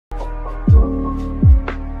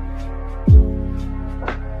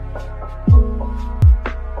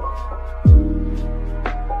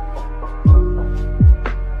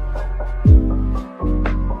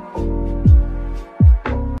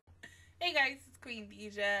it's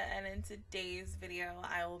Queendija, and in today's video,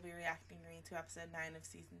 I will be reacting to episode 9 of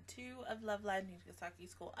season 2 of Love Live Nijigasaki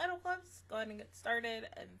School Idol Clubs. Go ahead and get started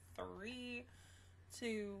in 3,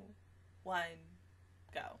 2, 1,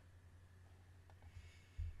 go.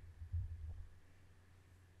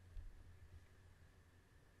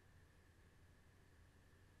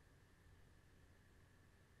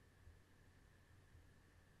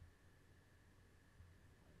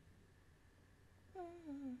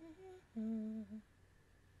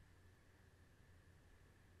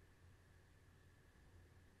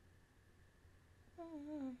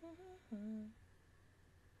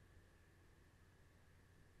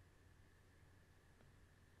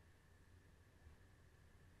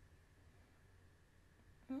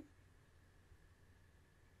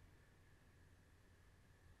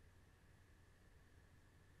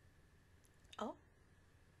 Oh.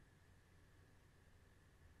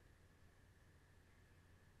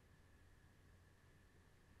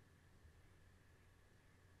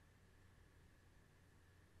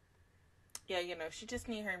 Yeah, you know, she just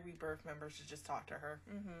need her Rebirth members to just talk to her.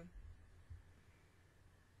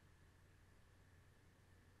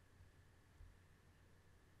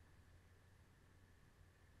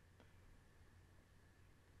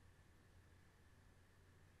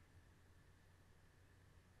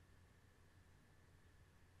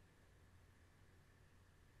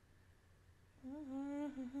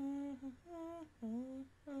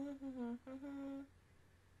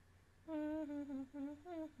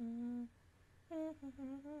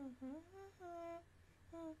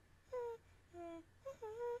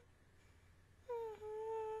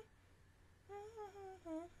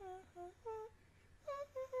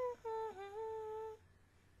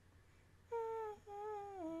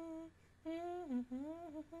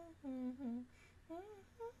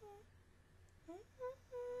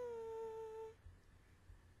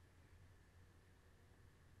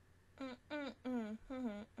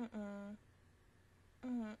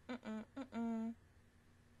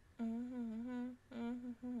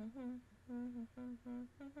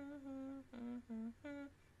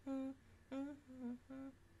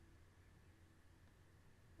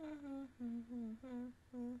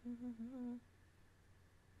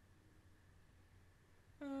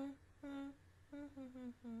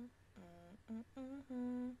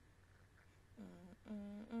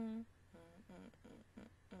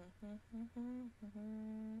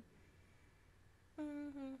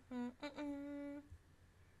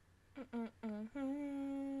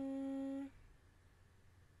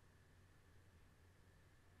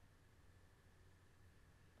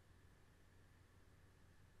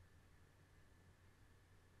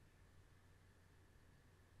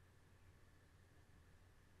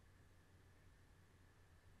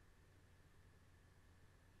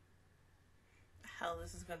 Hell,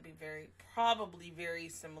 this is gonna be probably very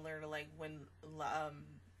similar to like when La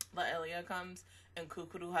Elia comes and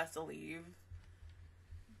Kukuru has to leave.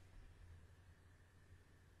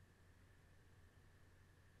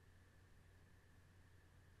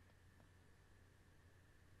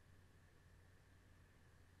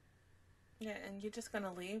 Yeah, and you're just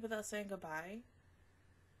gonna leave without saying goodbye?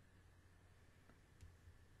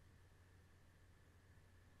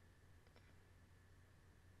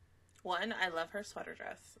 One, I love her sweater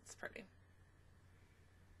dress. It's pretty.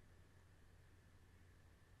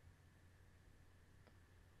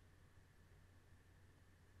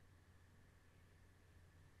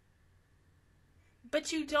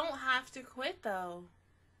 But you don't have to quit, though.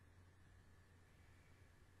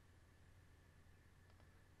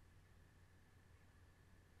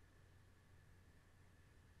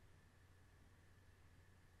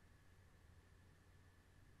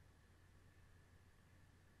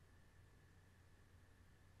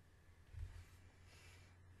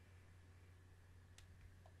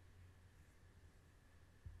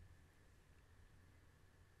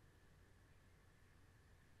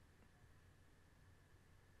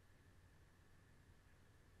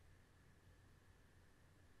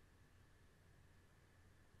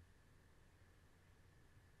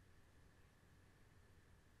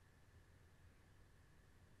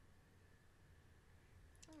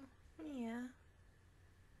 Yeah.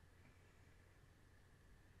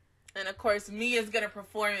 And of course, Mia's gonna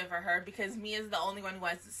perform it for her because Mia's the only one who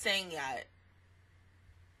hasn't sang yet.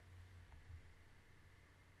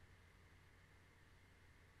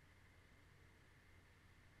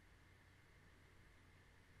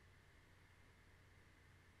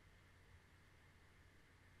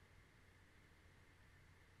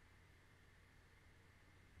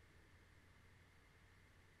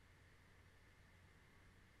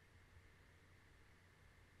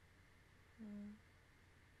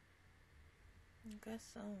 I guess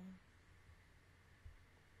so.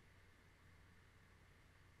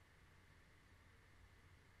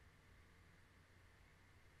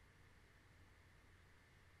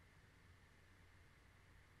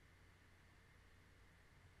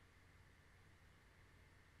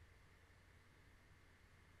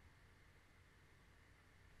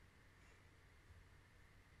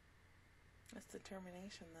 That's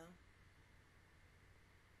determination, though.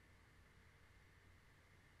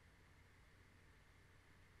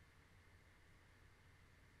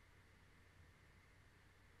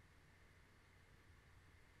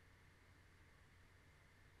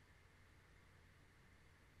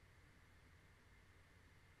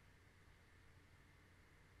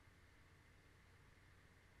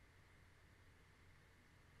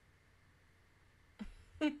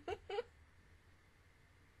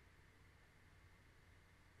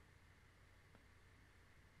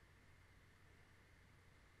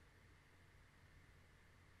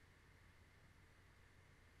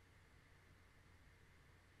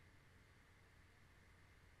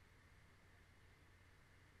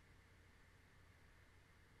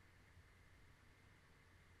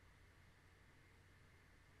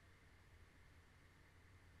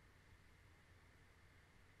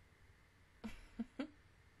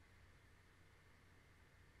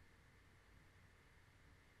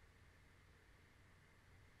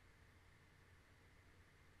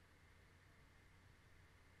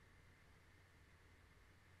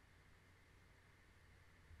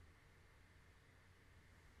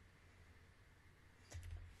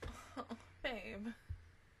 Oh, babe.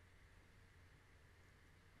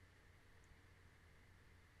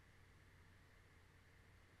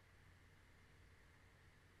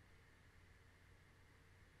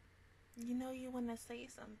 You know you want to say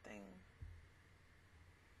something.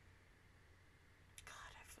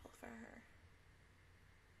 God, I feel for her.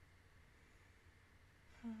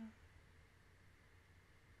 Oh!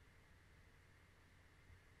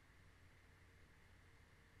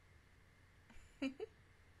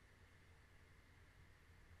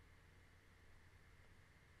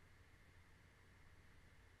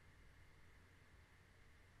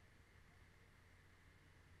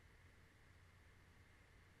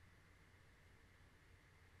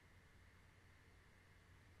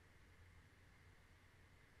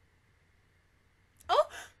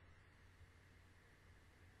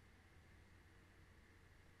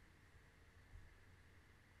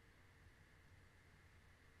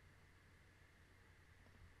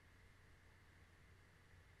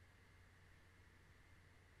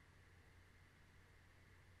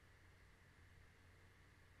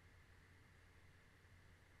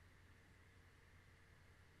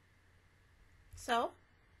 So?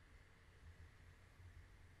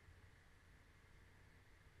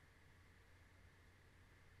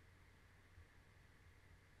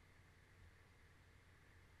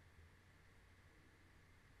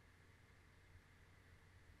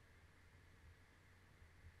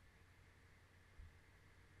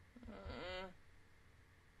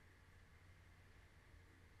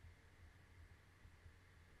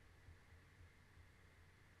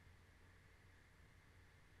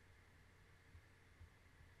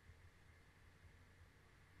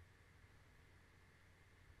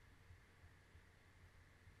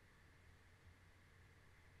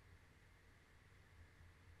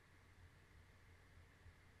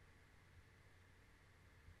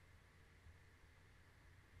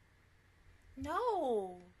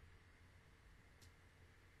 No.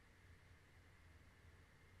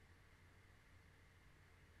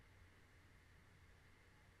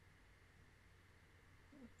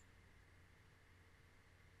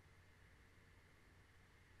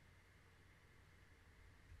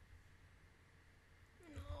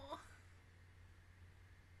 No.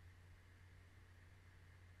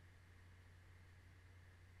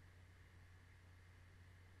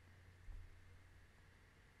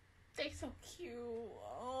 They're so cute.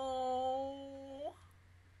 Oh.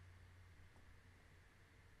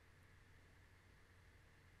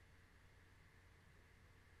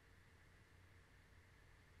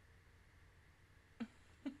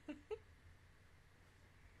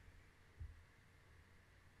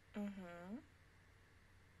 Mm-hmm.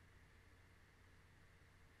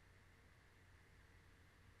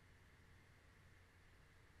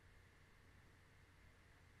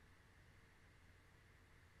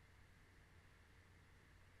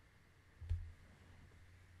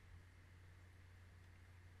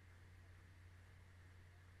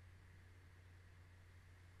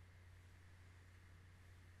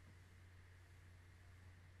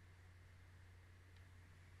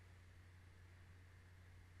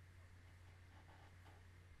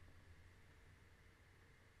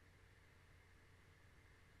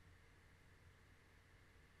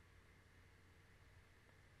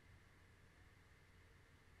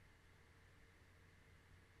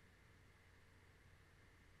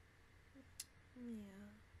 Yeah.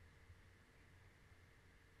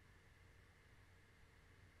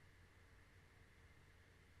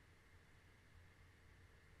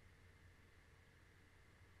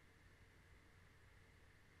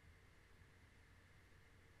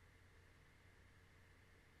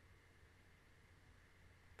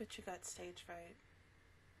 But you got stage fright.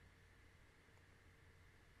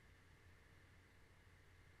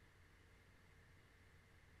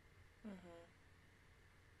 Mm-hmm.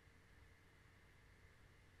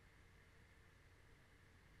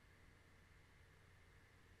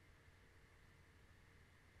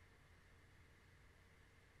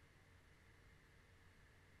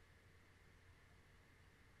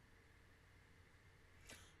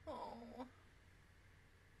 Oh.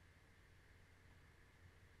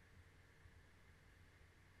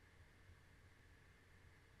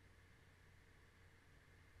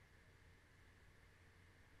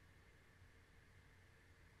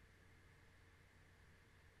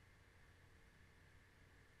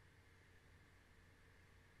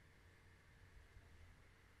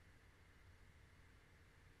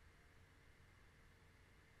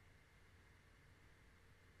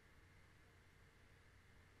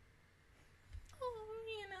 Oh,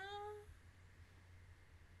 you know.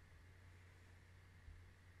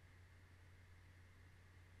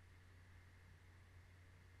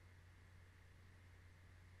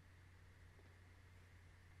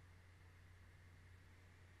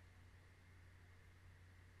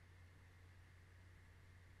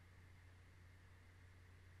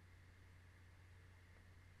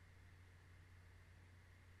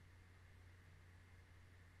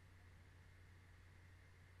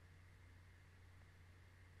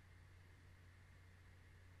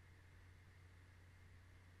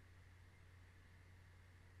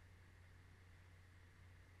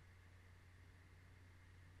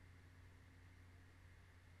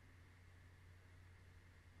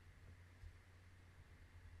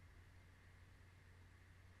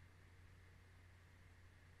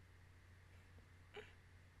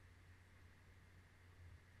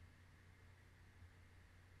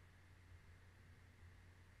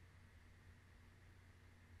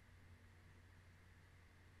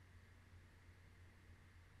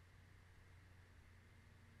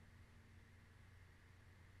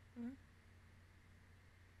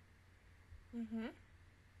 Mm-hmm.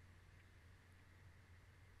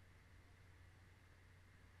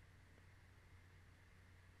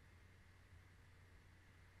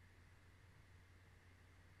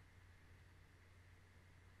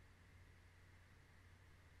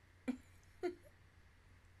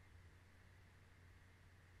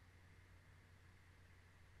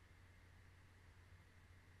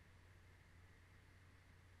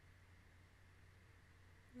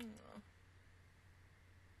 Oh.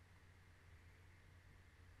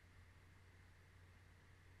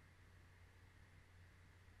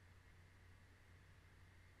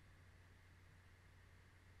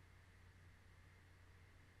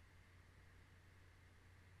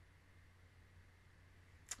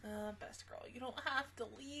 Best girl, you don't have to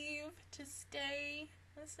leave to stay.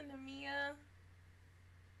 Listen to Mia.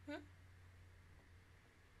 Hmm?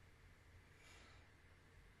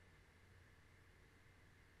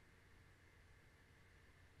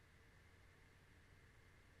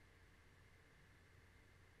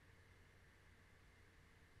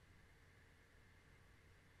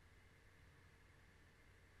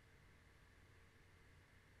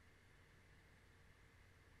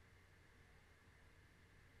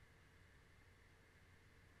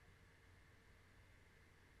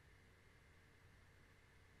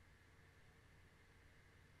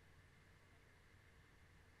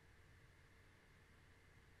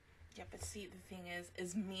 Yeah, but see, the thing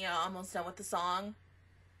is Mia almost done with the song?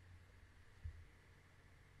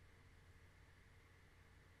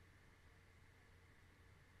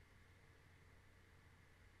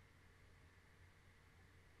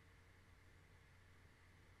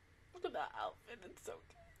 Look at that outfit, it's so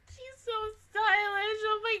good. She's so stylish,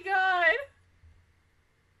 oh my god.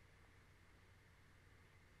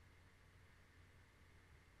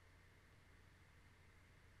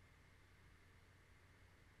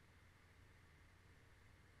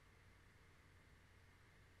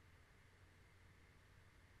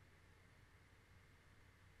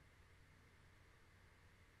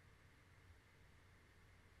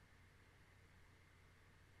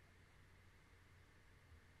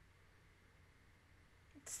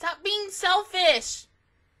 Stop being selfish.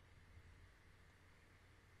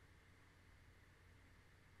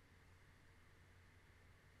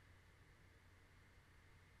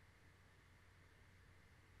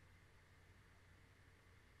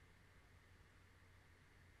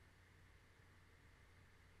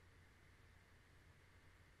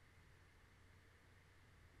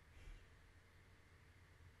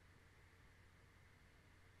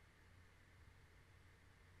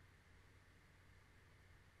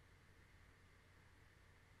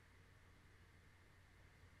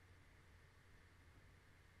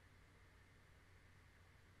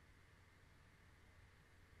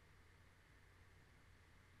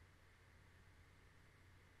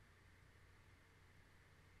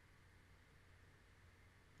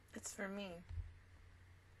 It's for me.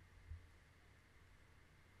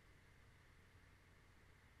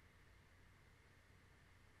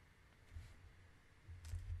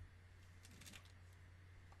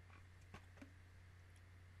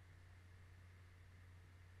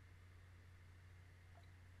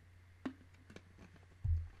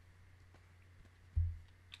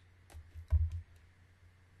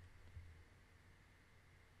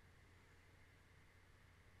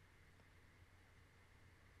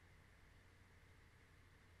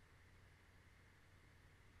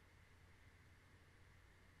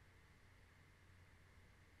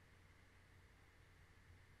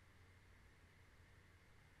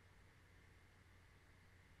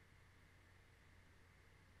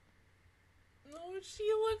 Oh, she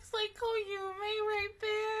looks like Koyume right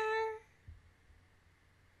there.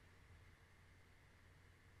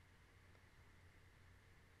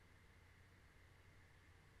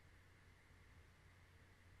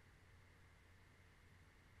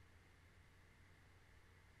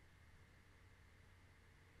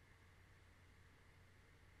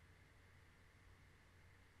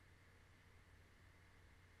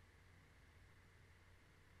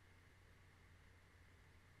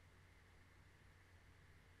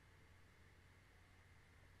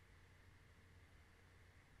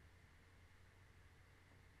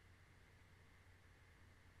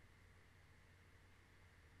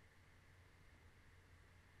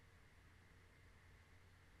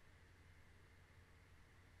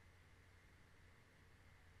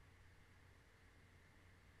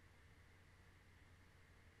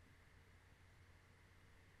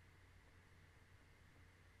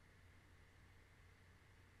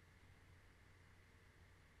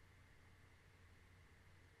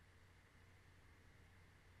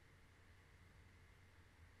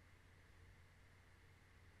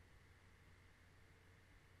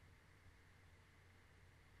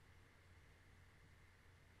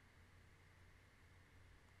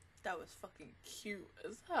 That was fucking cute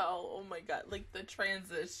as hell. Oh my god. Like, the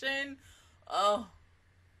transition. Oh.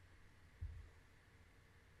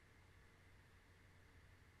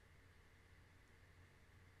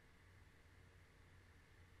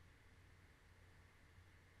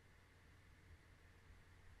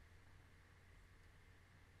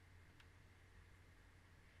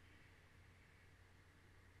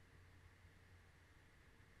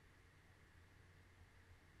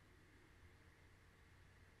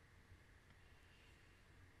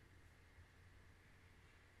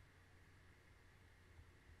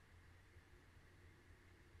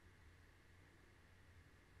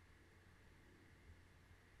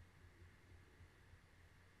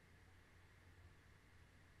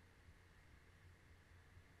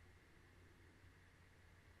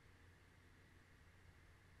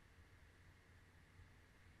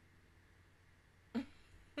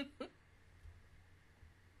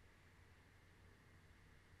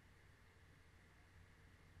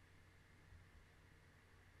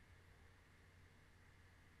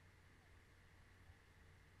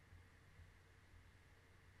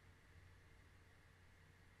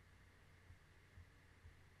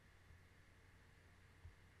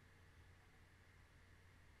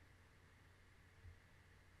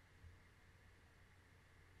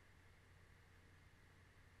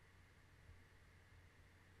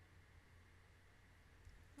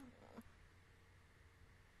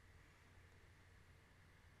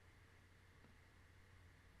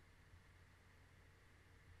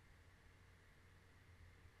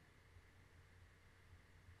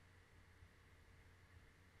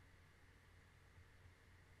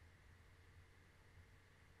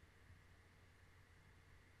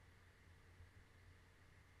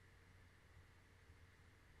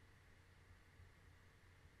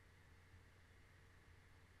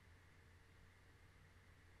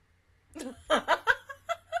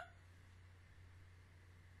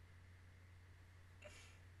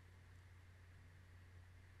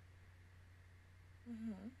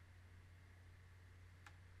 Mm-hmm.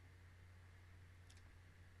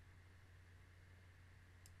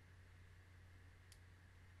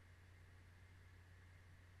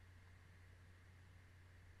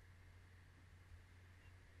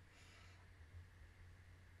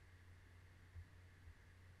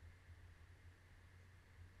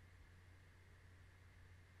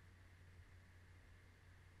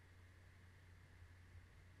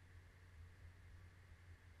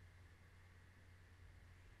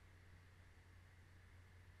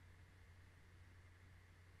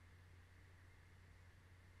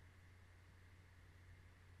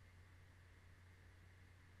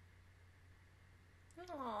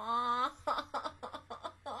 Aww.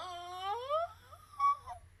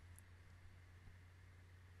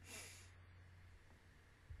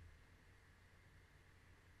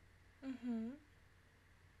 Mm-hmm.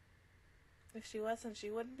 If she wasn't,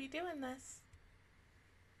 she wouldn't be doing this.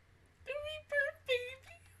 The rebirth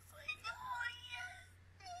baby. It's like, oh yeah.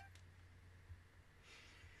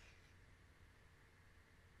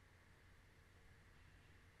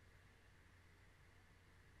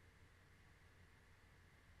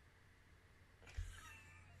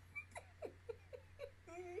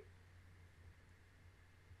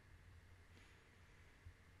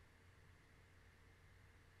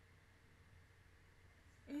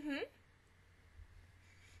 Mm-hmm.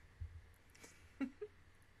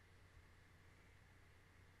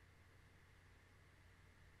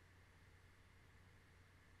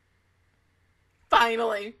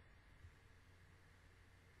 Finally.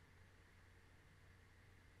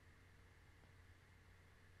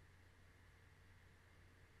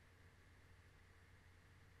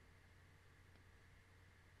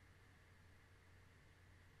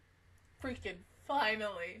 Freaking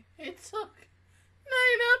finally. It took 9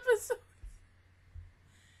 episodes.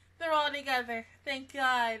 They're all together. Thank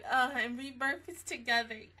God. And Rebirth is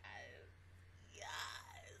together. Yes.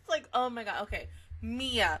 It's like, oh my God. Okay.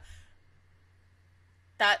 Mia.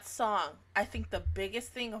 That song. I think the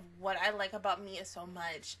biggest thing of what I like about Mia so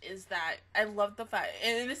much is that I love the fact,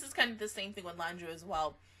 and this is kind of the same thing with Lanju as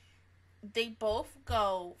well. They both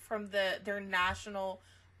go from their national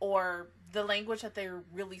or the language that they're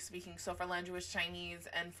really speaking. So for Lanju it's Chinese,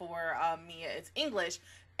 and for Mia it's English,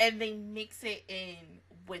 and they mix it in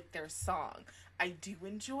with their song. I do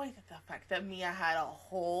enjoy the fact that Mia had a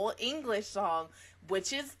whole English song,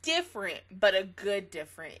 which is different, but a good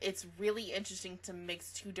different. It's really interesting to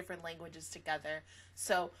mix two different languages together.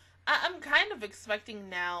 So I'm kind of expecting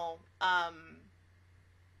now,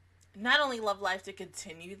 not only Love Live to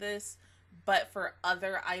continue this, but for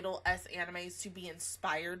other Idol-esque animes to be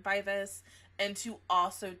inspired by this, and to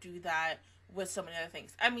also do that with so many other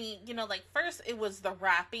things. I mean, you know, like, first it was the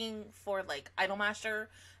rapping for, like, Idolmaster,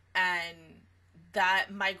 and that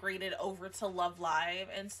migrated over to Love Live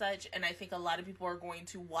and such, and I think a lot of people are going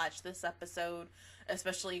to watch this episode,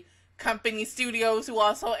 especially company studios who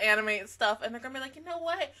also animate stuff, and they're gonna be like, you know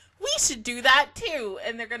what, we should do that too,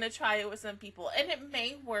 and they're gonna try it with some people, and it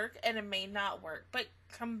may work and it may not work, but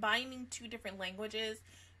combining two different languages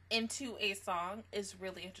into a song is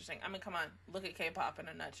really interesting. I mean, come on, look at K-pop in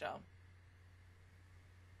a nutshell.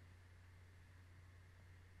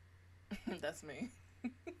 That's me.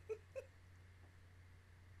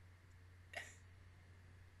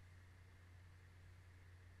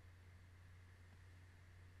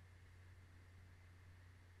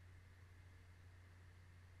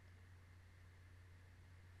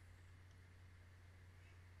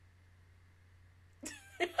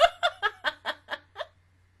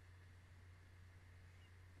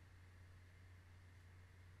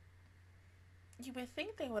 You would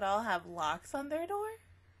think they would all have locks on their door.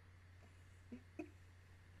 Because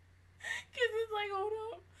it's like, hold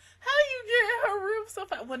up. How you get in her room so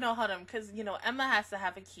fast? Well, no, hold on. Because, you know, Emma has to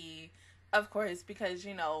have a key, of course, because,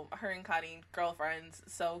 you know, her and Connie girlfriends.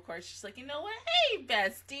 So, of course, she's like, you know what? Hey,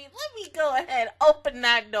 bestie, let me go ahead, open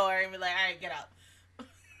that door, and be like, all right, get out.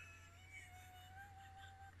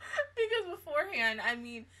 Because beforehand, I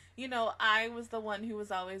mean, you know, I was the one who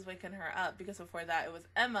was always waking her up, because before that it was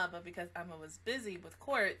Emma, but because Emma was busy with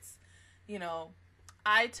courts, you know,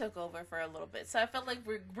 I took over for a little bit. So I felt like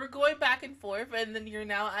we're going back and forth, and then you're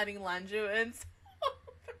now adding Lanju, and so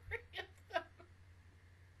three of them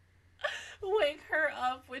wake her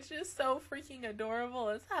up, which is so freaking adorable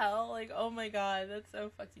as hell. Like, oh my God, that's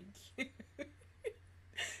so fucking cute.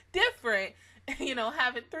 Different, you know,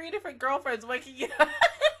 having 3 different girlfriends waking you up.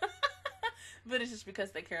 But it's just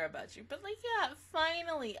because they care about you. But, like, yeah,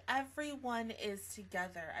 finally, everyone is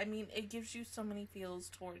together. I mean, it gives you so many feels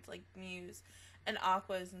towards, like, Muse and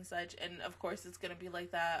Aquas and such. And, of course, it's going to be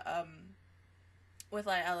like that with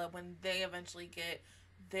Ella when they eventually get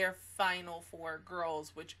their final 4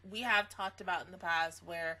 girls, which we have talked about in the past,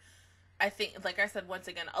 where I think, like I said, once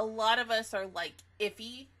again, a lot of us are, like,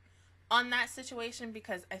 iffy on that situation,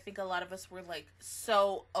 because I think a lot of us were, like,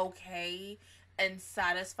 so okay and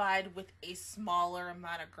satisfied with a smaller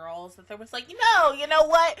amount of girls that there was like, no, you know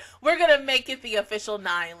what? We're going to make it the official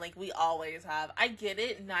 9 like we always have. I get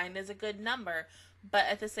it. 9 is a good number. But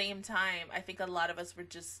at the same time, I think a lot of us were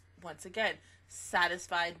just, once again,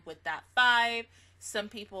 satisfied with that 5. Some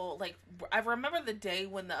people, like, I remember the day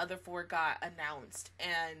when the other 4 got announced,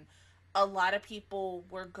 and a lot of people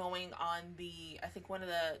were going on I think one of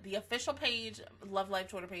the official page, Love Live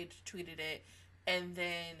Twitter page, tweeted it, and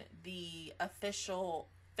then the official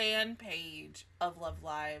fan page of Love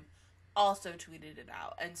Live also tweeted it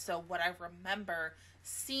out. And so what I remember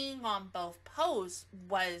seeing on both posts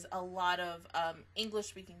was a lot of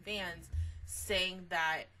English-speaking fans saying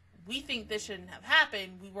that we think this shouldn't have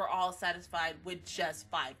happened. We were all satisfied with just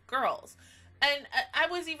 5 girls. And I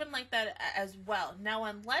was even like that as well. Now,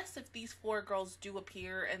 unless if these 4 girls do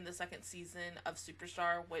appear in the second season of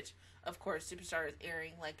Superstar, which, of course, Superstar is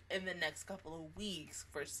airing, like, in the next couple of weeks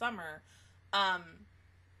for summer,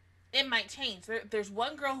 it might change. There's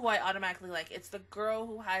one girl who I automatically like. It's the girl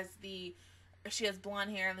who has she has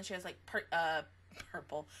blonde hair, and then she has, like,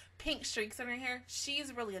 pink streaks in her hair.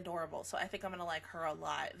 She's really adorable, so I think I'm going to like her a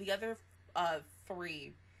lot. The other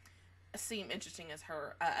 3 seem interesting as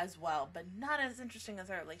her as well, but not as interesting as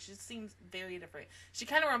her. Like, she seems very different. She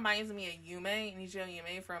kind of reminds me of Nijigasaki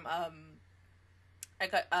Yume from I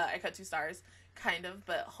Cut 2 Stars, kind of,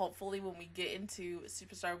 but hopefully when we get into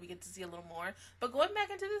Superstar we get to see a little more. But going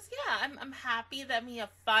back into this, yeah, I'm happy that Mia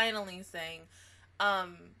finally sang.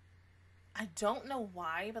 I don't know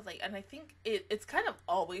why, but, like, and I think it's kind of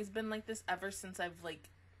always been like this ever since I've, like,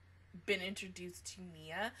 been introduced to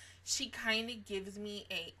Mia. She kind of gives me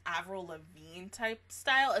a Avril Lavigne type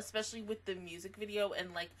style, especially with the music video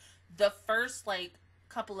and, like, the first, like,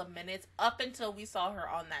 couple of minutes up until we saw her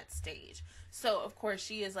on that stage. So, of course,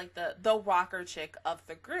 she is, like, the rocker chick of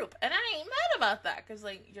the group. And I ain't mad about that, because,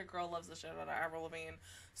 like, your girl loves the shit out of Avril Lavigne.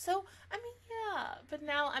 So, I mean, yeah. But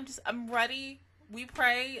now I'm ready. We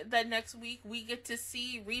pray that next week we get to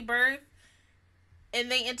see Rebirth in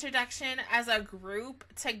the introduction as a group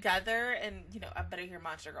together. And, you know, I better hear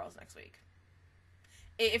Monster Girls next week.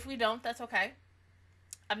 If we don't, that's okay.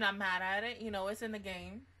 I'm not mad at it. You know, it's in the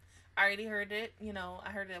game. I already heard it. You know,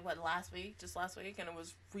 I heard it, just last week, and it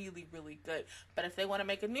was really, really good. But if they want to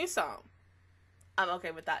make a new song, I'm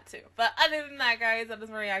okay with that too. But other than that, guys, that is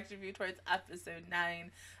my reaction review towards episode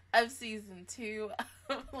 9 of season 2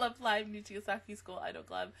 of Love Live Nijigasaki School Idol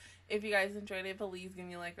Club. If you guys enjoyed it, please give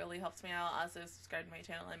me a like. Really helps me out. Also, subscribe to my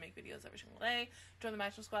channel. I make videos every single day. Join the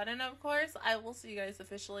Matchroom Squad. And, of course, I will see you guys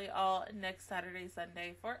officially all next Saturday,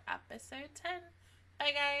 Sunday for episode 10.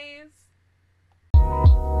 Bye, guys.